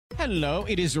Hello,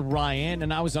 it is Ryan,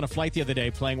 and I was on a flight the other day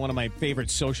playing one of my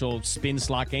favorite social spin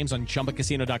slot games on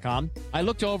ChumbaCasino.com. I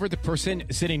looked over at the person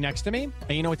sitting next to me, and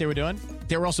you know what they were doing?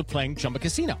 They were also playing Chumba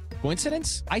Casino.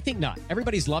 Coincidence? I think not.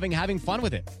 Everybody's loving having fun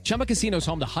with it. Chumba Casino is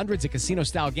home to hundreds of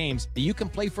casino-style games that you can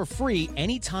play for free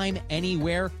anytime,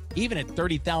 anywhere, even at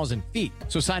 30,000 feet.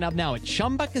 So sign up now at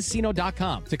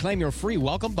ChumbaCasino.com to claim your free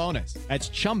welcome bonus. That's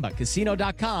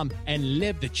ChumbaCasino.com and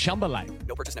live the Chumba life.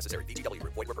 No purchase necessary. VGW.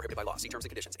 Void where prohibited by law. See terms and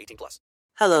conditions. 18+.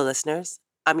 Hello, listeners.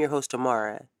 I'm your host,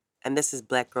 Amara, and this is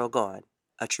Black Girl Gone,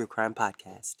 a true crime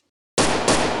podcast.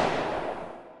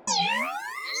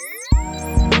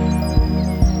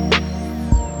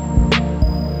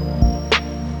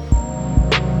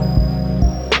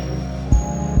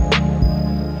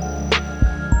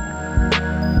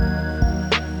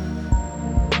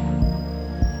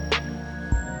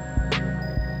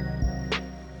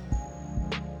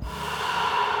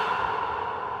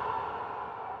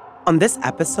 On this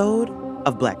episode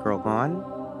of Black Girl Gone,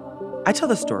 I tell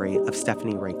the story of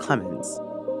Stephanie Ray Clemens,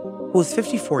 who was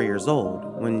 54 years old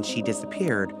when she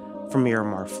disappeared from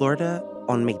Miramar, Florida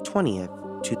on May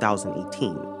 20th,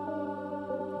 2018.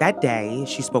 That day,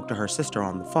 she spoke to her sister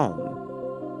on the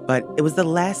phone, but it was the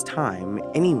last time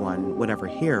anyone would ever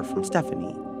hear from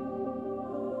Stephanie.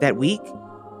 That week,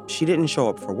 she didn't show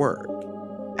up for work,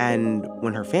 and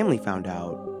when her family found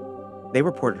out, they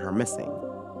reported her missing.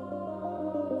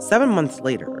 7 months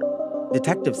later,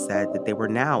 detectives said that they were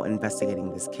now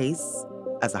investigating this case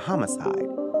as a homicide.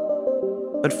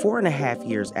 But 4.5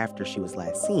 years after she was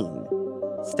last seen,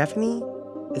 Stephanie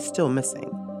is still missing,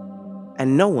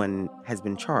 and no one has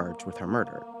been charged with her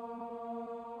murder.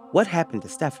 What happened to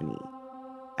Stephanie,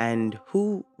 and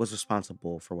who was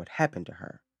responsible for what happened to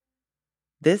her?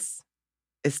 This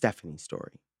is Stephanie's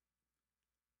story.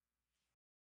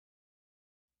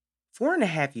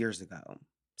 4.5 years ago,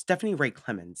 Stephanie Ray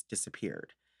Clemens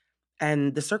disappeared,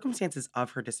 and the circumstances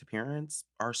of her disappearance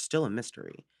are still a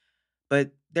mystery,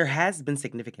 but there has been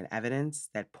significant evidence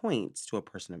that points to a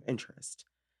person of interest.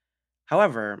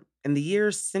 However, in the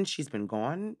years since she's been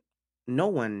gone, no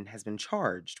one has been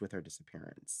charged with her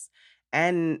disappearance,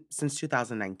 and since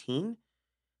 2019,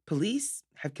 police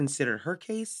have considered her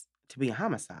case to be a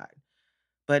homicide,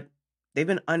 but they've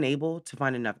been unable to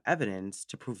find enough evidence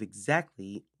to prove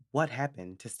exactly what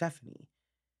happened to Stephanie.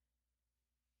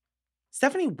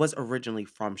 Stephanie was originally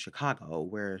from Chicago,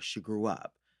 where she grew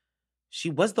up. She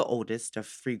was the oldest of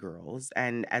 3 girls,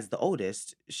 and as the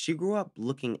oldest, she grew up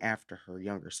looking after her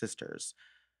younger sisters.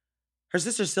 Her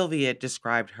sister Sylvia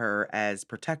described her as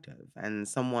protective and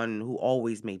someone who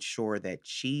always made sure that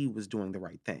she was doing the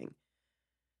right thing.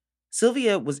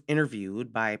 Sylvia was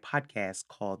interviewed by a podcast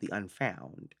called The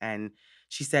Unfound, and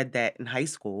she said that in high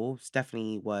school,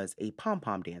 Stephanie was a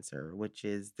pom-pom dancer, which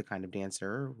is the kind of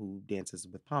dancer who dances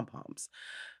with pom-poms.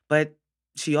 But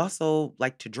she also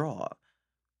liked to draw.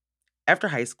 After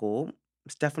high school,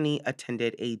 Stephanie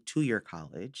attended a 2-year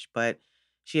college, but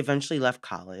she eventually left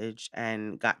college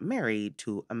and got married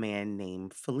to a man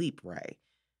named Philippe Ray.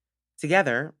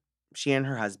 Together, she and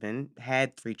her husband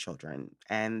had 3 children,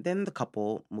 and then the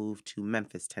couple moved to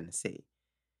Memphis, Tennessee.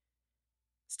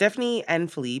 Stephanie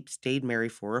and Philippe stayed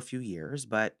married for a few years,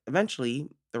 but eventually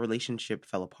the relationship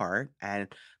fell apart and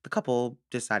the couple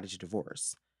decided to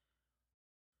divorce.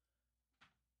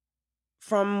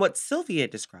 From what Sylvia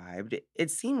described,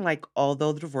 it seemed like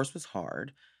although the divorce was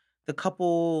hard, the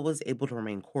couple was able to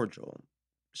remain cordial.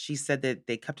 She said that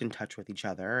they kept in touch with each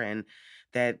other and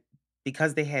that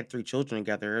because they had 3 children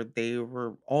together, they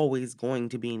were always going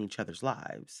to be in each other's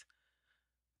lives.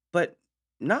 But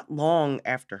not long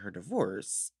after her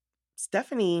divorce,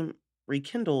 Stephanie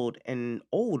rekindled an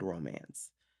old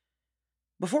romance.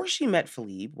 Before she met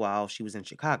Philippe while she was in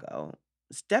Chicago,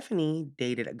 Stephanie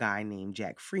dated a guy named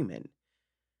Jack Freeman.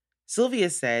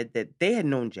 Sylvia said that they had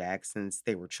known Jack since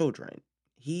they were children.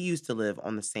 He used to live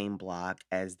on the same block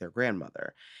as their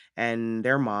grandmother, and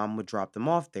their mom would drop them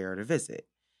off there to visit.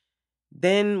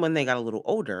 Then, when they got a little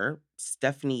older,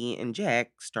 Stephanie and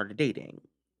Jack started dating.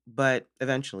 But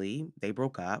eventually, they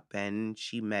broke up and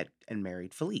she met and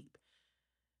married Philippe.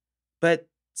 But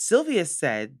Sylvia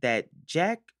said that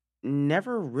Jack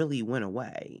never really went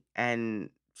away, and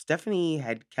Stephanie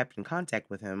had kept in contact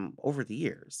with him over the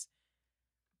years.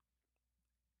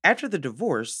 After the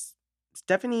divorce,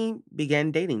 Stephanie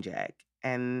began dating Jack,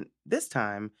 and this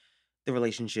time the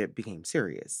relationship became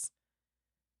serious.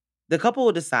 The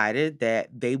couple decided that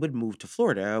they would move to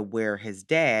Florida where his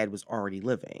dad was already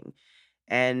living,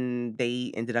 and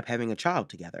they ended up having a child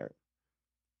together.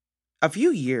 A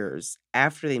few years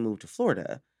after they moved to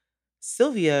Florida,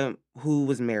 Sylvia, who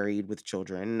was married with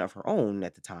children of her own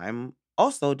at the time,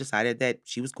 also decided that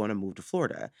she was going to move to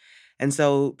Florida. And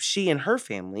so she and her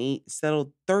family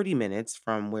settled 30 minutes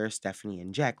from where Stephanie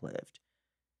and Jack lived.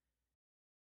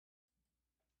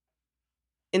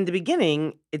 In the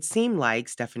beginning, it seemed like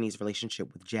Stephanie's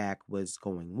relationship with Jack was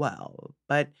going well,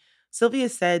 but Sylvia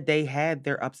said they had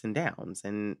their ups and downs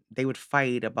and they would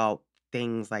fight about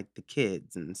things like the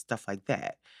kids and stuff like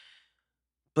that.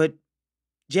 But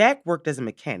Jack worked as a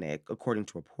mechanic, according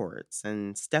to reports,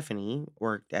 and Stephanie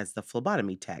worked as the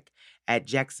phlebotomy tech at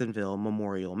Jacksonville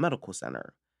Memorial Medical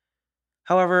Center.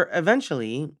 However,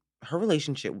 eventually, her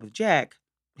relationship with Jack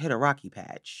hit a rocky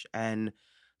patch, and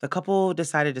the couple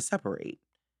decided to separate.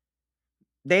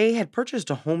 They had purchased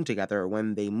a home together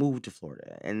when they moved to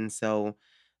Florida, and so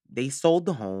they sold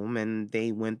the home and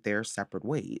they went their separate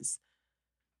ways.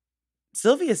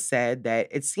 Sylvia said that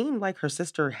it seemed like her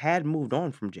sister had moved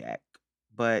on from Jack,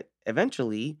 but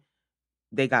eventually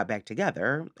they got back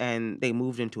together and they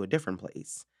moved into a different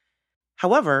place.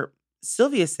 However,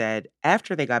 Sylvia said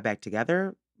after they got back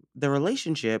together, the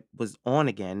relationship was on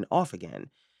again, off again.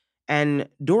 And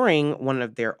during one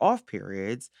of their off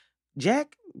periods,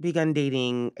 Jack began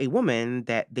dating a woman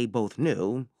that they both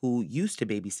knew who used to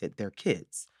babysit their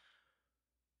kids.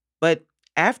 But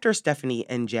after Stephanie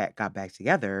and Jack got back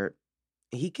together,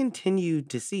 he continued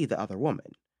to see the other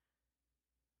woman.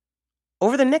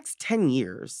 Over the next 10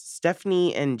 years,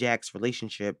 Stephanie and Jack's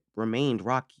relationship remained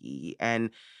rocky, and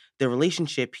the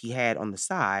relationship he had on the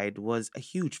side was a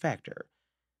huge factor.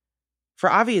 For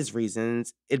obvious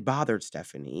reasons, it bothered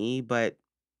Stephanie, but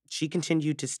she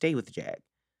continued to stay with Jack.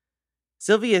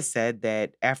 Sylvia said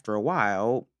that after a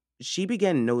while, she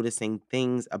began noticing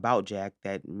things about Jack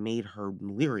that made her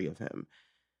leery of him.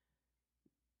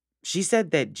 She said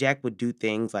that Jack would do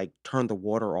things like turn the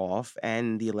water off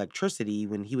and the electricity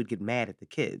when he would get mad at the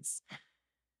kids.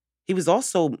 He was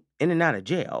also in and out of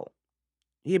jail.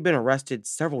 He had been arrested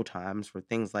several times for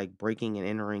things like breaking and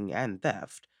entering and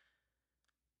theft.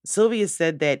 Sylvia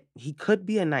said that he could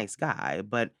be a nice guy,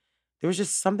 but there was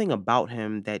just something about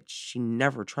him that she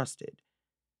never trusted.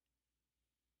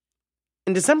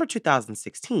 In December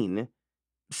 2016,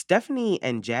 Stephanie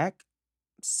and Jack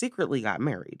secretly got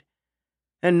married,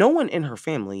 and no one in her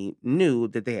family knew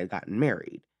that they had gotten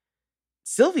married.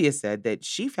 Sylvia said that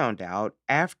she found out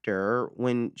after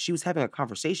when she was having a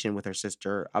conversation with her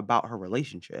sister about her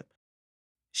relationship.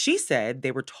 She said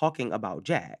they were talking about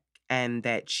Jack and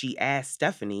that she asked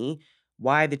Stephanie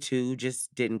why the two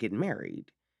just didn't get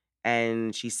married.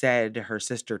 And she said her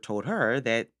sister told her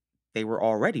that they were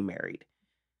already married.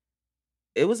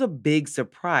 It was a big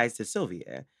surprise to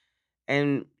Sylvia.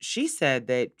 And she said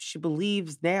that she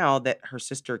believes now that her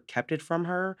sister kept it from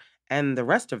her and the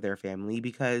rest of their family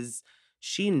because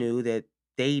she knew that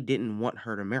they didn't want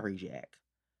her to marry Jack.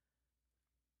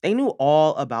 They knew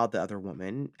all about the other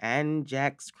woman and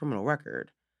Jack's criminal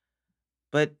record,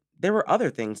 but there were other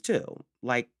things too,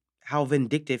 like how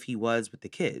vindictive he was with the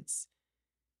kids.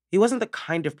 He wasn't the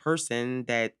kind of person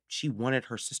that she wanted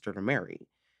her sister to marry.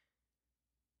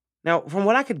 Now, from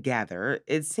what I could gather,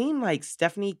 it seemed like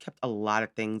Stephanie kept a lot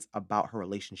of things about her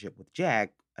relationship with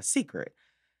Jack a secret.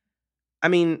 I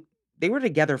mean, they were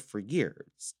together for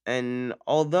years, and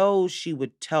although she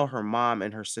would tell her mom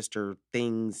and her sister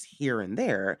things here and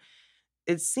there,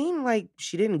 it seemed like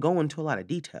she didn't go into a lot of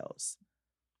details.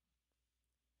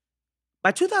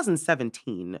 By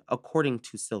 2017, according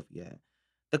to Sylvia,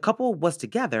 the couple was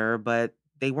together, but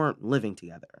they weren't living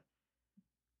together.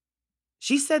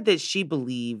 She said that she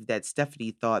believed that Stephanie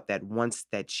thought that once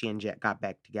that she and Jack got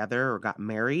back together or got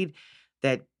married,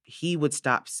 that he would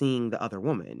stop seeing the other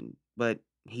woman, but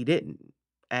he didn't.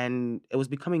 And it was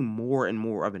becoming more and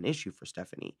more of an issue for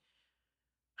Stephanie.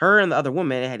 Her and the other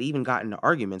woman had even gotten into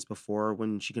arguments before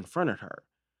when she confronted her.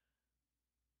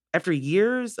 After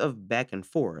years of back and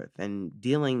forth and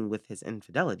dealing with his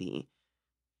infidelity,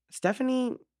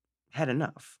 Stephanie had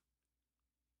enough.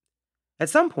 At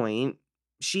some point,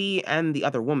 she and the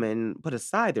other woman put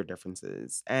aside their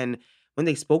differences, and when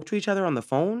they spoke to each other on the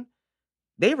phone,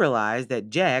 they realized that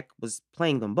Jack was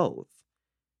playing them both.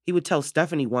 He would tell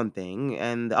Stephanie one thing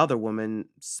and the other woman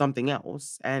something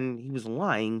else, and he was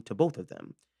lying to both of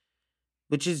them,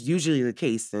 which is usually the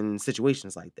case in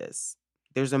situations like this.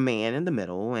 There's a man in the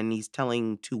middle, and he's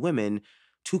telling two women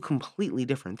two completely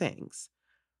different things.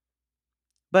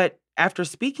 But after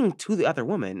speaking to the other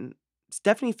woman,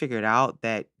 Stephanie figured out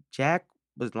that Jack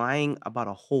was lying about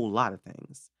a whole lot of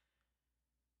things.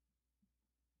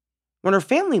 When her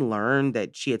family learned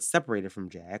that she had separated from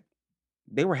Jack,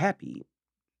 they were happy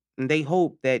and they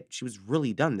hoped that she was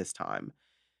really done this time.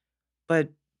 But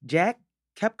Jack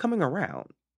kept coming around.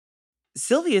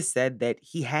 Sylvia said that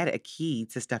he had a key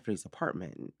to Stephanie's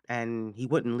apartment and he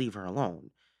wouldn't leave her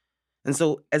alone. And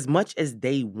so, as much as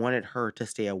they wanted her to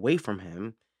stay away from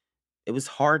him, it was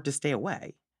hard to stay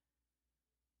away.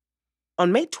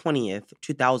 On May 20th,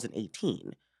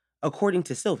 2018, according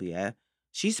to Sylvia,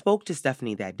 she spoke to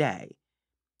Stephanie that day.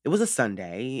 It was a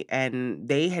Sunday, and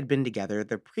they had been together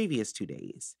the previous 2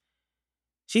 days.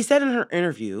 She said in her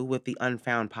interview with the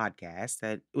Unfound podcast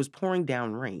that it was pouring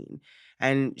down rain,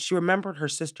 and she remembered her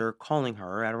sister calling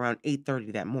her at around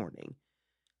 8:30 that morning.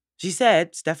 She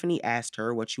said Stephanie asked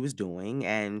her what she was doing,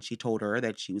 and she told her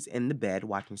that she was in the bed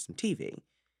watching some TV.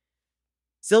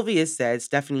 Sylvia said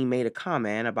Stephanie made a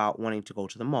comment about wanting to go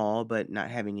to the mall but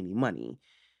not having any money.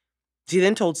 She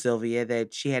then told Sylvia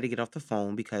that she had to get off the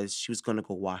phone because she was going to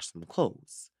go wash some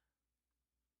clothes.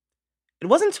 It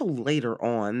wasn't until later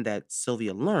on that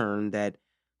Sylvia learned that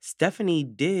Stephanie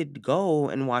did go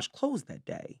and wash clothes that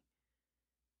day,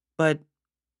 but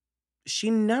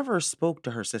she never spoke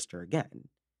to her sister again,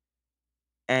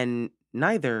 and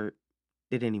neither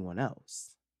did anyone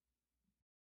else.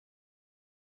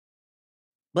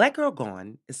 Black Girl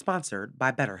Gone is sponsored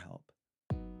by BetterHelp.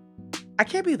 I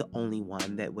can't be the only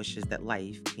one that wishes that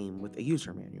life came with a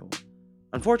user manual.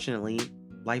 Unfortunately,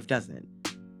 life doesn't.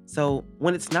 So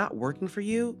when it's not working for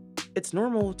you, it's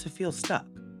normal to feel stuck.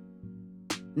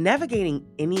 Navigating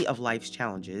any of life's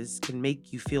challenges can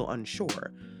make you feel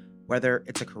unsure, whether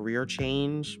it's a career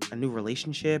change, a new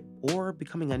relationship, or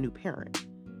becoming a new parent.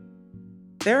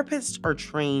 Therapists are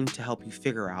trained to help you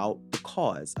figure out the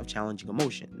cause of challenging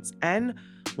emotions and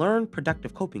learn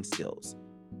productive coping skills,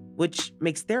 which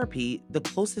makes therapy the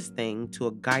closest thing to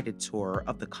a guided tour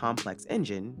of the complex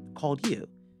engine called you.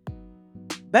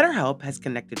 BetterHelp has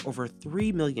connected over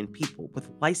 3 million people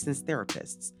with licensed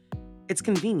therapists. It's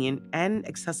convenient and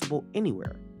accessible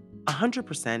anywhere,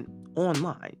 100%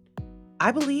 online.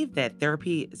 I believe that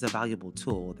therapy is a valuable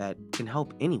tool that can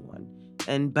help anyone,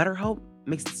 and BetterHelp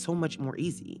makes it so much more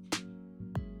easy.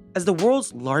 As the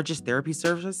world's largest therapy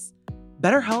service,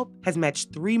 BetterHelp has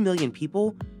matched 3 million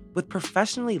people with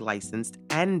professionally licensed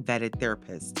and vetted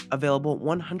therapists available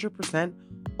 100%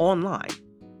 online.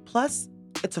 Plus,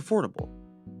 it's affordable.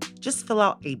 Just fill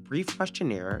out a brief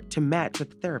questionnaire to match with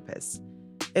the therapist.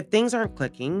 If things aren't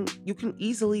clicking, you can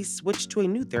easily switch to a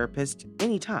new therapist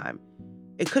anytime.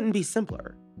 It couldn't be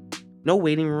simpler. No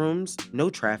waiting rooms,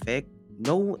 no traffic,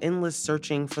 no endless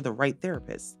searching for the right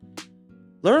therapist.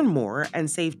 Learn more and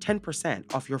save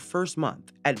 10% off your first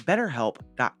month at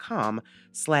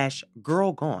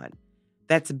betterhelp.com/girlgone.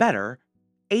 That's better,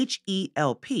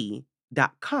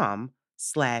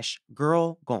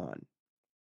 HELP.com/girlgone.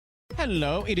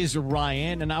 Hello, it is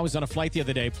Ryan, and I was on a flight the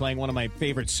other day playing one of my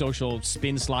favorite social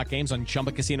spin slot games on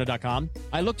chumbacasino.com.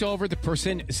 I looked over at the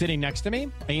person sitting next to me,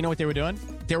 and you know what they were doing?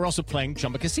 They were also playing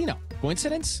Chumba Casino.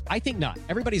 Coincidence? I think not.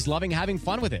 Everybody's loving having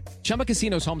fun with it. Chumba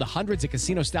Casino is home to hundreds of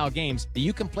casino-style games that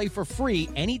you can play for free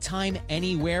anytime,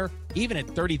 anywhere, even at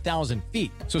 30,000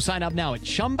 feet. So sign up now at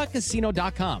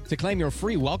chumbacasino.com to claim your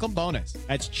free welcome bonus.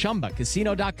 That's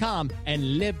chumbacasino.com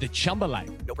and live the Chumba life.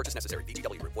 No purchase necessary.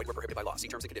 VGW Group. Void were prohibited by law. See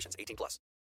terms and conditions. 18 plus.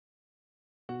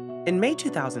 In May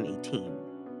 2018,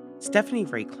 Stephanie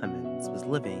Ray Clemens was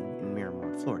living in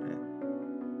Miramar, Florida.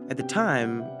 At the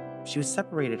time, she was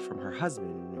separated from her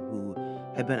husband, who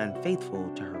had been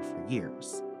unfaithful to her for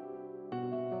years.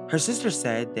 Her sister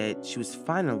said that she was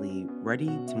finally ready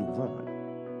to move on.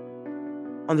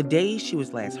 On the day she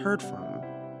was last heard from,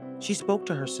 she spoke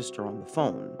to her sister on the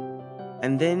phone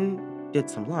and then did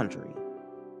some laundry.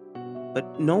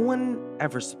 But no one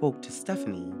ever spoke to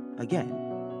Stephanie again.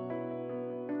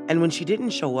 And when she didn't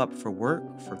show up for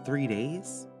work for 3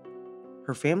 days,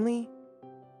 her family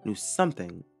knew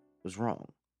something was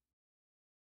wrong.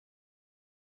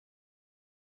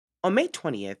 On May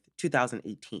 20th,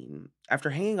 2018, after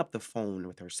hanging up the phone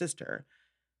with her sister,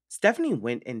 Stephanie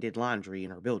went and did laundry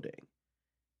in her building.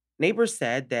 Neighbors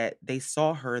said that they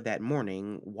saw her that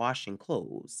morning washing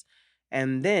clothes,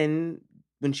 and then,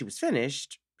 when she was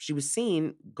finished, she was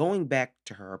seen going back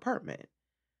to her apartment.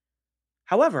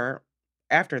 However,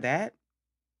 after that,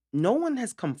 no one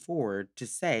has come forward to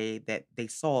say that they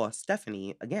saw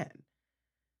Stephanie again.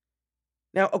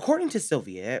 Now, according to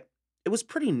Sylvia, it was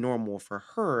pretty normal for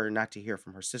her not to hear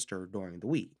from her sister during the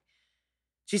week.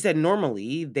 She said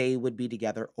normally they would be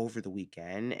together over the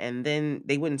weekend and then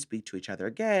they wouldn't speak to each other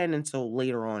again until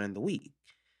later on in the week.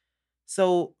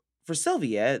 So, for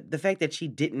Sylvia, the fact that she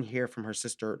didn't hear from her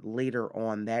sister later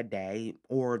on that day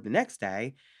or the next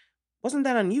day wasn't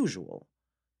that unusual.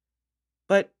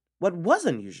 But what was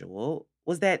unusual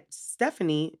was that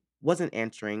Stephanie wasn't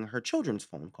answering her children's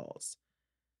phone calls.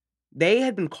 They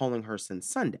had been calling her since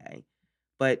Sunday,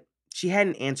 but She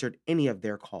hadn't answered any of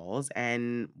their calls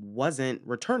and wasn't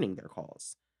returning their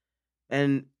calls.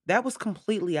 And that was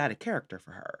completely out of character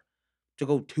for her to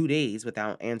go 2 days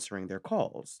without answering their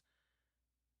calls.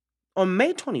 On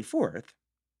May 24th,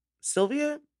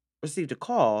 Sylvia received a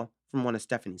call from one of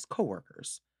Stephanie's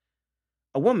coworkers,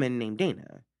 a woman named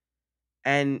Dana.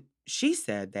 And she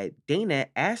said that Dana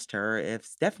asked her if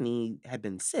Stephanie had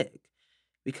been sick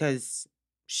because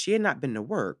she had not been to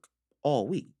work all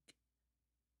week.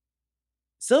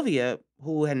 Sylvia,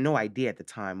 who had no idea at the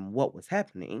time what was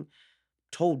happening,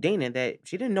 told Dana that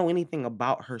she didn't know anything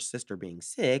about her sister being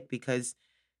sick because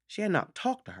she had not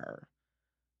talked to her.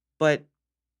 But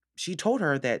she told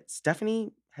her that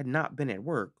Stephanie had not been at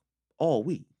work all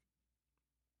week.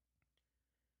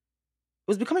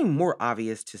 It was becoming more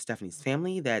obvious to Stephanie's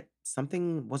family that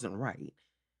something wasn't right.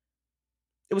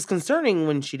 It was concerning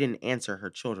when she didn't answer her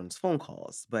children's phone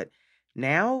calls, but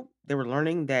now they were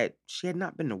learning that she had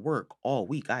not been to work all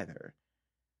week either.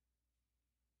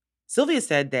 Sylvia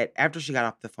said that after she got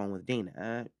off the phone with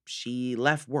Dana, she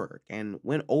left work and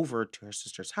went over to her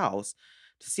sister's house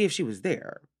to see if she was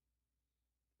there.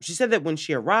 She said that when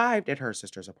she arrived at her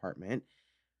sister's apartment,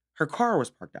 her car was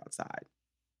parked outside.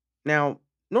 Now,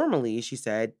 normally, she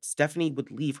said, Stephanie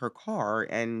would leave her car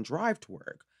and drive to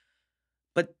work,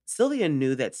 but Sylvia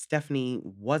knew that Stephanie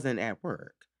wasn't at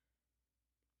work.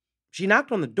 She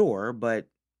knocked on the door, but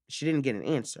she didn't get an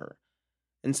answer,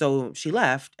 and so she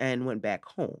left and went back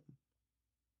home.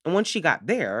 And once she got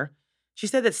there, she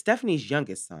said that Stephanie's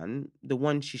youngest son, the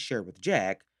one she shared with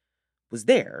Jack, was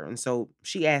there, and so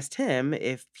she asked him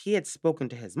if he had spoken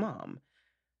to his mom,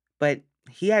 but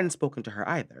he hadn't spoken to her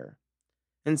either.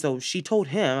 And so she told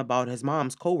him about his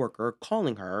mom's coworker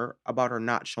calling her about her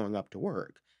not showing up to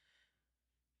work.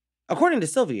 According to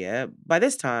Sylvia, by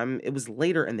this time it was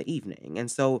later in the evening,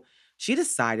 and so she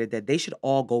decided that they should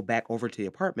all go back over to the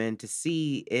apartment to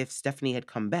see if Stephanie had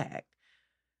come back.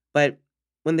 But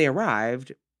when they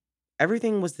arrived,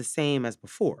 everything was the same as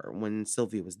before when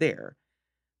Sylvia was there.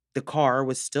 The car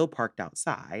was still parked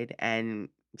outside, and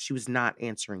she was not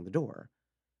answering the door.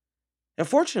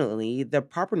 Unfortunately, the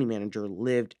property manager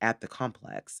lived at the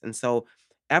complex, and so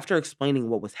after explaining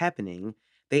what was happening,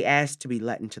 they asked to be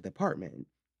let into the apartment.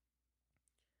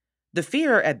 The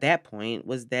fear at that point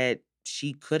was that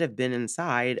she could have been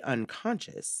inside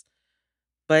unconscious.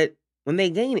 But when they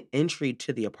gained entry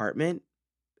to the apartment,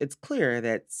 it's clear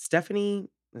that Stephanie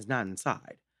is not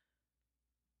inside.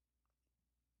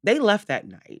 They left that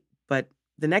night, but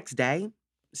the next day,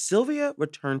 Sylvia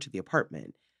returned to the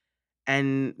apartment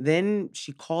and then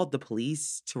she called the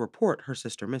police to report her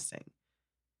sister missing.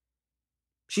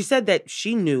 She said that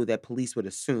she knew that police would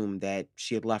assume that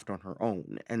she had left on her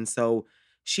own, and so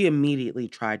she immediately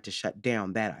tried to shut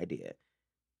down that idea.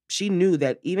 She knew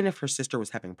that even if her sister was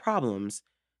having problems,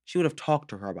 she would have talked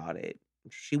to her about it.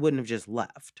 She wouldn't have just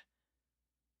left.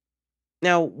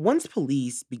 Now, once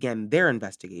police began their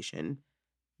investigation,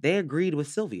 they agreed with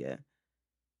Sylvia.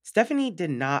 Stephanie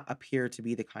did not appear to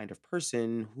be the kind of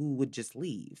person who would just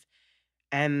leave,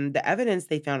 and the evidence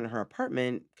they found in her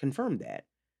apartment confirmed that.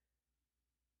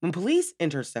 When police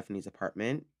entered Stephanie's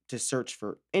apartment to search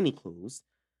for any clues,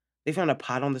 they found a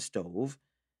pot on the stove.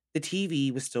 The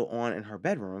TV was still on in her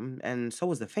bedroom, and so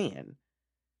was the fan.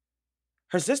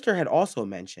 Her sister had also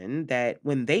mentioned that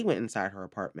when they went inside her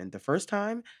apartment the first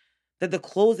time, that the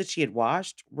clothes that she had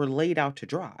washed were laid out to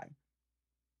dry.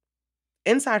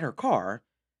 Inside her car,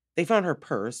 they found her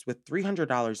purse with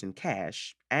 $300 in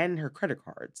cash and her credit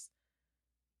cards.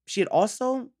 She had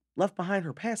also left behind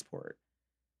her passport,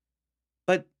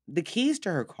 but the keys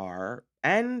to her car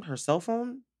and her cell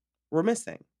phone were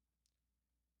missing.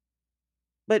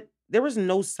 But there was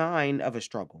no sign of a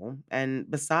struggle,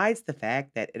 and besides the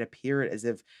fact that it appeared as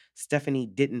if Stephanie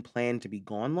didn't plan to be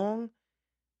gone long,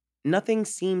 nothing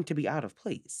seemed to be out of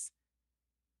place.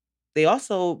 They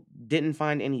also didn't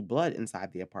find any blood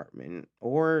inside the apartment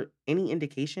or any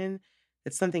indication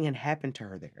that something had happened to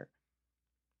her there.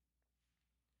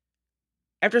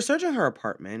 After searching her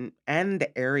apartment and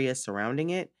the area surrounding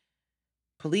it,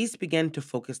 police began to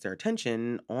focus their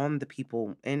attention on the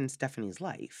people in Stephanie's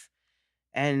life.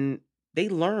 And they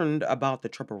learned about the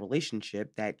troubled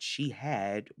relationship that she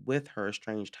had with her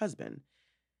estranged husband.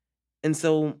 And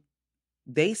so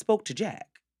they spoke to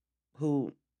Jack,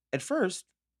 who at first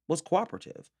was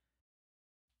cooperative.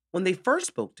 When they first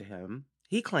spoke to him,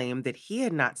 he claimed that he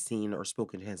had not seen or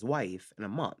spoken to his wife in a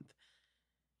month.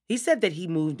 He said that he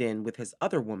moved in with his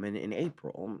other woman in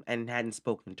April and hadn't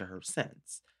spoken to her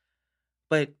since.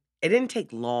 But it didn't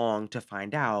take long to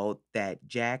find out that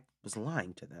Jack was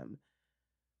lying to them.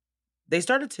 They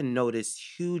started to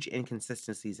notice huge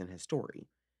inconsistencies in his story.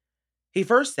 He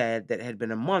first said that it had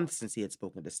been a month since he had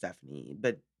spoken to Stephanie,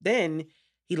 but then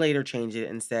he later changed it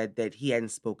and said that he hadn't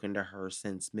spoken to her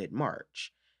since mid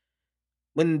March.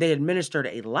 When they administered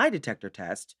a lie detector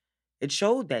test, it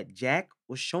showed that Jack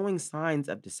was showing signs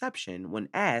of deception when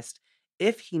asked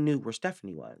if he knew where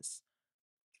Stephanie was.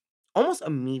 Almost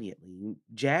immediately,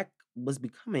 Jack was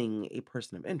becoming a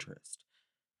person of interest.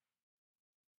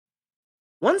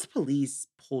 Once police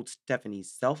pulled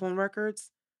Stephanie's cell phone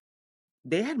records,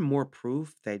 they had more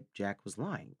proof that Jack was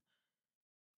lying.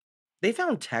 They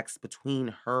found texts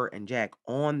between her and Jack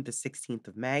on the 16th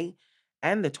of May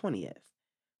and the 20th,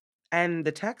 and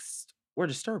the texts were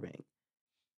disturbing.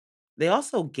 They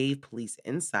also gave police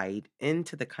insight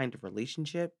into the kind of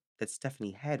relationship that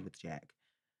Stephanie had with Jack.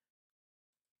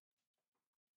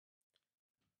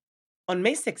 On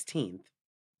May 16th,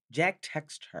 Jack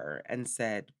texted her and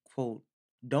said, quote,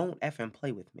 "Don't effing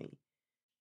play with me."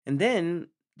 And then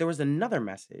there was another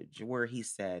message where he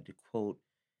said, quote,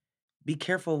 "Be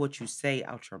careful what you say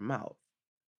out your mouth."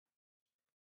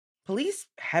 Police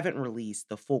haven't released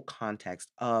the full context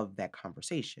of that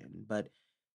conversation, but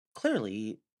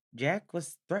clearly Jack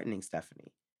was threatening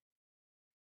Stephanie.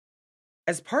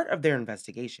 As part of their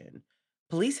investigation,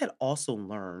 police had also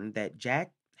learned that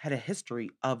Jack had a history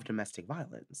of domestic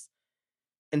violence.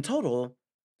 In total,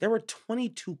 there were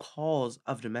 22 calls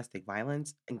of domestic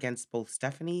violence against both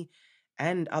Stephanie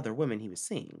and other women he was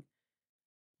seeing.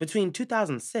 Between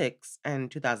 2006 and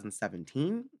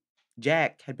 2017,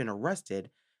 Jack had been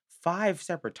arrested 5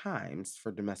 separate times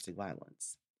for domestic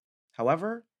violence.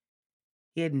 However,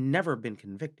 he had never been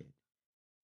convicted.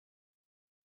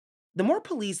 The more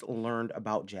police learned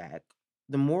about Jack,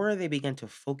 the more they began to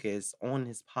focus on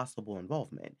his possible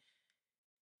involvement.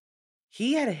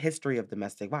 He had a history of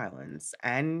domestic violence,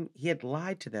 and he had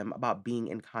lied to them about being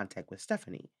in contact with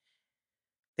Stephanie.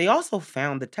 They also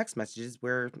found the text messages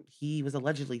where he was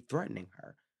allegedly threatening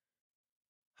her.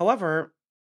 However,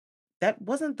 that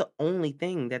wasn't the only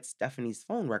thing that Stephanie's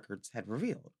phone records had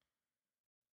revealed.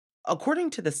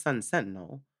 According to the Sun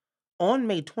Sentinel, on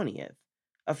May 20th,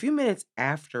 a few minutes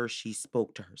after she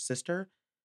spoke to her sister,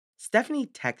 Stephanie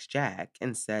texted Jack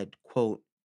and said, quote,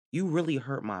 "You really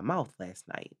hurt my mouth last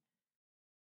night."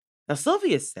 Now,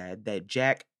 Sylvia said that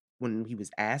Jack, when he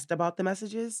was asked about the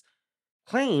messages,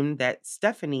 claimed that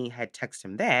Stephanie had texted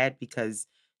him that because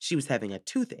she was having a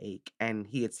toothache and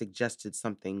he had suggested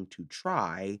something to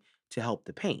try to help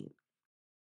the pain.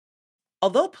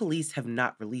 Although police have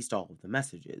not released all of the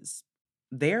messages,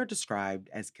 they are described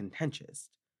as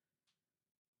contentious.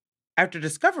 After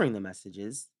discovering the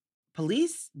messages,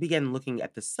 police began looking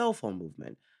at the cell phone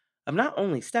movement of not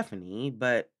only Stephanie,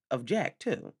 but of Jack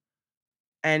too.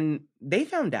 And they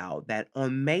found out that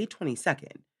on May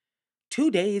 22nd,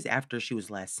 2 days after she was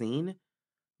last seen,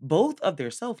 both of their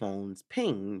cell phones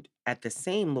pinged at the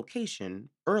same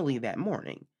location early that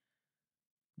morning.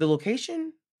 The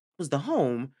location was the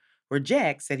home where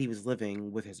Jack said he was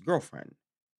living with his girlfriend.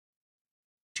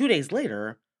 2 days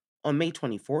later, on May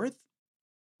 24th,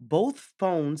 both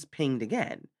phones pinged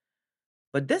again,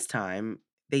 but this time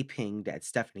they pinged at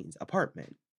Stephanie's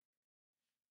apartment.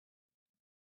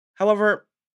 However,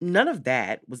 none of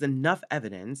that was enough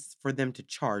evidence for them to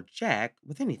charge Jack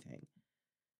with anything.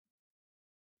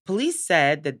 Police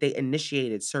said that they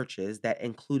initiated searches that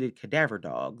included cadaver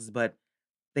dogs, but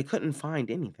they couldn't find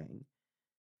anything.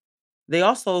 They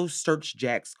also searched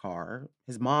Jack's car,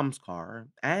 his mom's car,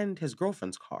 and his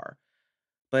girlfriend's car,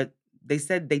 but they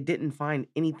said they didn't find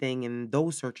anything in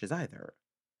those searches either.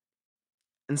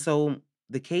 And so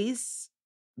the case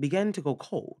began to go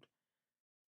cold.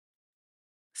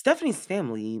 Stephanie's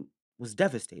family was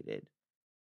devastated.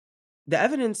 The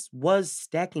evidence was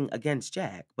stacking against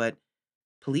Jack, but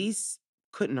police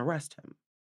couldn't arrest him.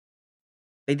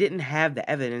 They didn't have the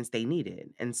evidence they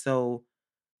needed, and so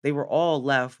they were all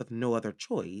left with no other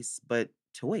choice but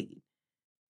to wait.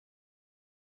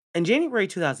 In January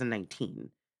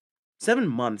 2019, 7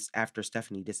 months after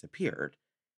Stephanie disappeared,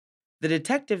 the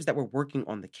detectives that were working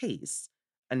on the case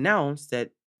announced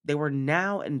that they were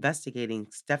now investigating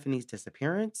Stephanie's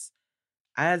disappearance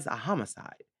as a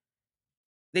homicide.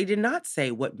 They did not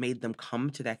say what made them come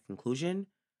to that conclusion,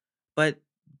 but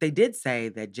they did say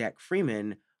that Jack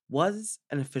Freeman was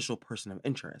an official person of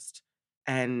interest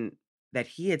and that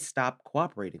he had stopped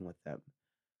cooperating with them.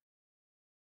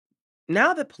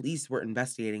 Now that police were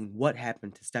investigating what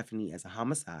happened to Stephanie as a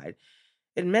homicide,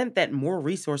 it meant that more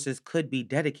resources could be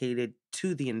dedicated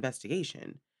to the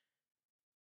investigation.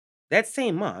 That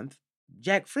same month,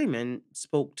 Jack Freeman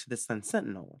spoke to the Sun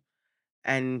Sentinel,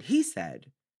 and he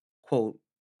said, quote,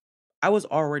 "I was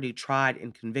already tried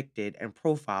and convicted and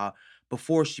profiled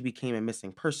before she became a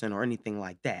missing person or anything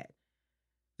like that.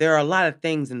 There are a lot of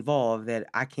things involved that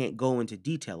I can't go into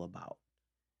detail about.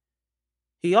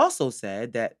 He also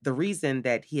said that the reason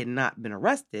that he had not been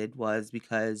arrested was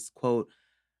because, quote,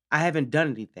 I haven't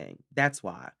done anything. That's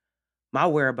why. My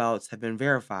whereabouts have been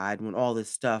verified when all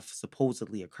this stuff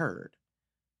supposedly occurred.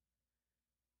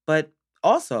 But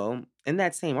also, in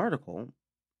that same article,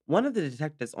 one of the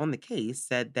detectives on the case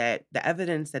said that the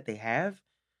evidence that they have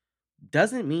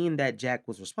doesn't mean that Jack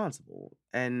was responsible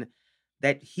and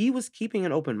that he was keeping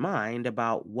an open mind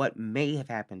about what may have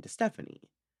happened to Stephanie.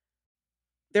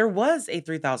 There was a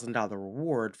 $3,000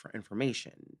 reward for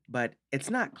information, but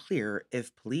it's not clear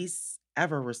if police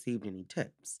ever received any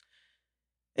tips.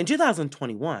 In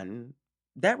 2021,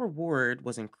 that reward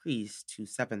was increased to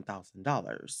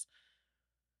 $7,000,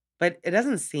 but it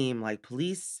doesn't seem like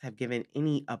police have given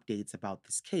any updates about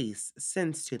this case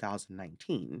since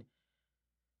 2019.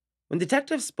 When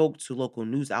detectives spoke to local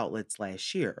news outlets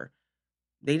last year,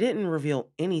 they didn't reveal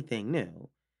anything new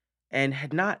and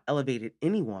had not elevated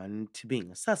anyone to being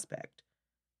a suspect.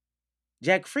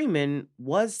 Jack Freeman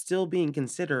was still being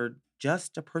considered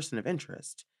just a person of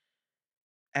interest,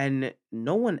 and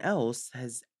no one else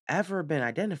has ever been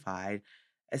identified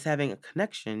as having a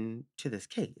connection to this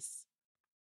case.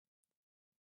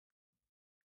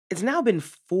 It's now been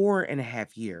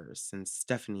 4.5 years since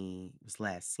Stephanie was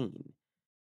last seen.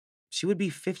 She would be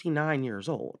 59 years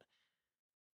old,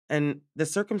 and the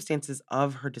circumstances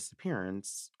of her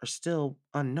disappearance are still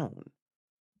unknown.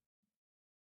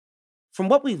 From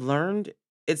what we've learned,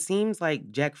 it seems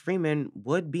like Jack Freeman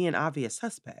would be an obvious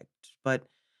suspect, but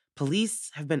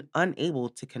police have been unable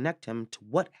to connect him to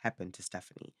what happened to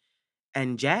Stephanie,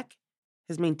 and Jack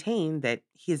has maintained that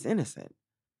he is innocent.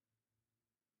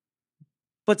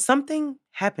 But something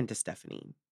happened to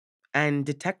Stephanie, and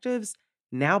detectives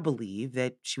now believe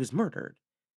that she was murdered.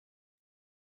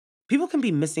 People can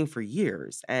be missing for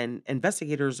years, and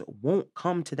investigators won't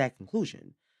come to that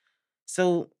conclusion.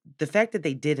 So the fact that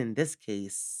they did in this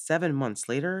case 7 months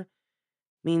later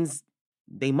means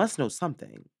they must know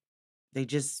something. They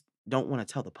just don't want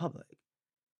to tell the public.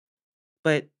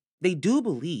 But they do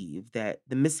believe that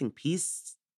the missing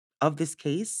piece of this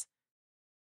case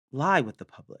lie with the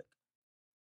public.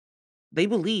 They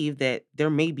believe that there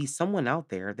may be someone out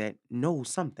there that knows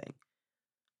something.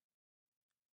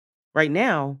 Right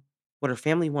now, what her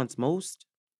family wants most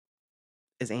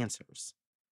is answers.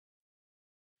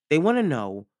 They want to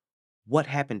know what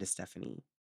happened to Stephanie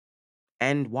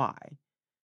and why.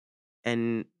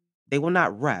 And they will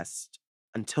not rest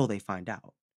until they find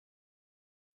out.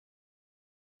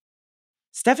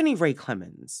 Stephanie Ray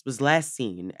Clemens was last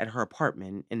seen at her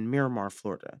apartment in Miramar,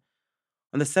 Florida,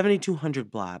 on the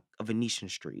 7200 block of Venetian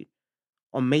Street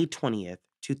on May 20th,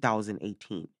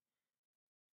 2018.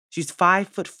 She's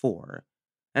 5'4",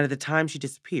 and at the time she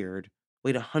disappeared,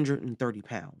 weighed 130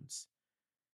 pounds.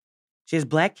 She has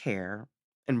black hair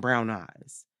and brown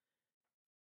eyes.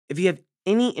 If you have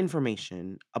any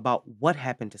information about what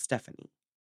happened to Stephanie,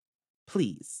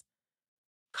 please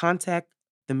contact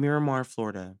the Miramar,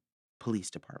 Florida Police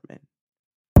Department.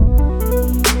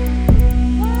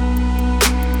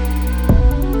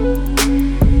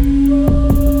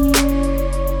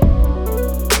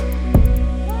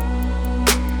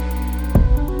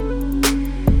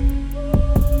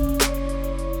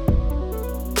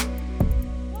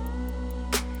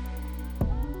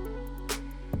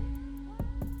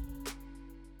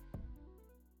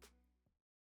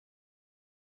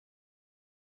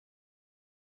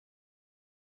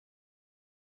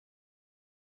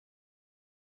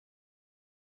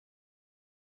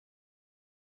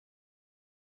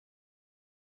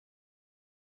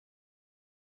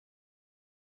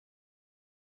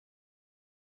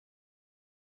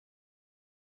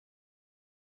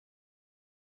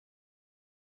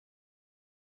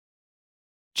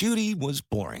 Judy was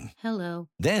boring. Hello.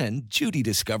 Then Judy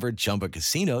discovered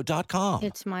ChumbaCasino.com.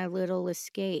 It's my little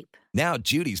escape. Now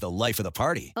Judy's the life of the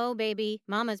party. Oh, baby,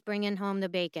 mama's bringing home the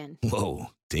bacon.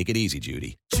 Whoa, take it easy,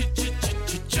 Judy.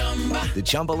 The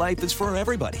Chumba life is for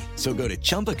everybody. So go to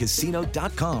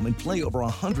ChumbaCasino.com and play over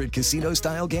 100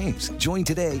 casino-style games. Join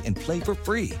today and play for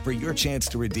free for your chance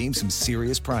to redeem some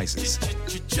serious prizes.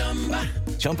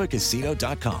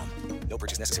 ChumbaCasino.com. No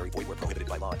purchase necessary. Void where prohibited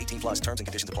by law. 18+ terms and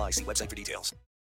conditions apply. See website for details.